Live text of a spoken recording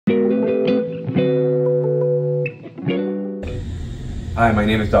Hi, my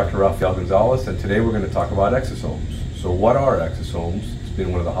name is Dr. Rafael Gonzalez, and today we're going to talk about exosomes. So what are exosomes? It's been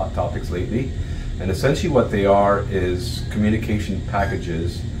one of the hot topics lately. And essentially what they are is communication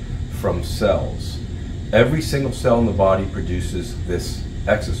packages from cells. Every single cell in the body produces this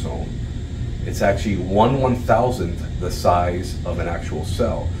exosome. It's actually 1/1000th the size of an actual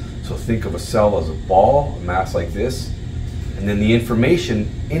cell. So think of a cell as a ball, a mass like this, and then the information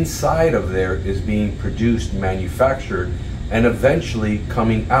inside of there is being produced, manufactured, and eventually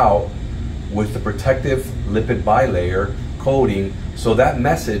coming out with the protective lipid bilayer coating, so that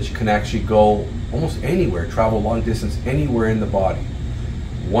message can actually go almost anywhere, travel long distance anywhere in the body.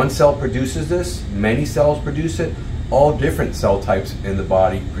 One cell produces this, many cells produce it, all different cell types in the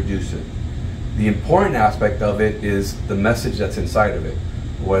body produce it. The important aspect of it is the message that's inside of it,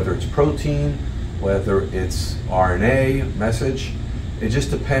 whether it's protein, whether it's RNA message. It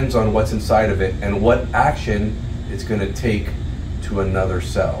just depends on what's inside of it and what action it's going to take to another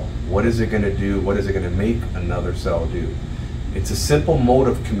cell. What is it going to do? What is it going to make another cell do? It's a simple mode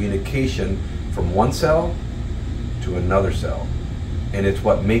of communication from one cell to another cell. And it's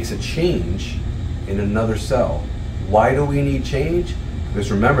what makes a change in another cell. Why do we need change? Because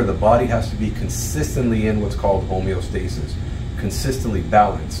remember, the body has to be consistently in what's called homeostasis, consistently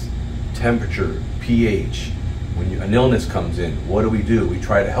balanced. Temperature, pH. When an illness comes in, what do? We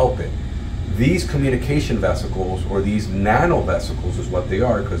try to help it. These communication vesicles, or these nanovesicles is what they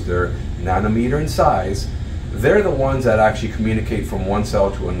are, because they're nanometer in size, they're the ones that actually communicate from one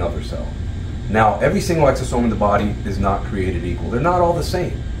cell to another cell. Now, every single exosome in the body is not created equal. They're not all the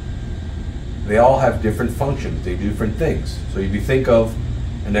same. They all have different functions. They do different things. So if you think of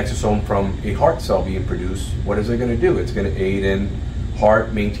an exosome from a heart cell being produced, what is it going to do? It's going to aid in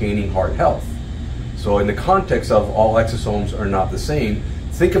maintaining heart health. So in the context of all exosomes are not the same,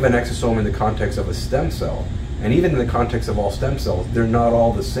 think of an exosome in the context of a stem cell. And even in the context of all stem cells, they're not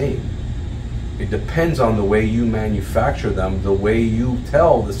all the same. It depends on the way you manufacture them, the way you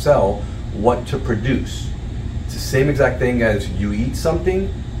tell the cell what to produce. It's the same exact thing as you eat something,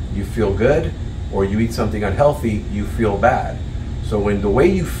 you feel good, or you eat something unhealthy, you feel bad. So when the way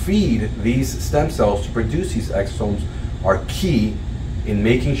you feed these stem cells to produce these exosomes are key in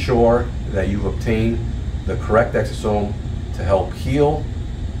making sure that you obtain the correct exosome to help heal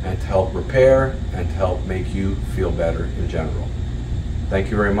and to help repair and to help make you feel better in general.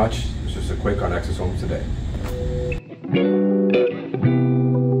 Thank you very much. This is just a quick on exosomes today.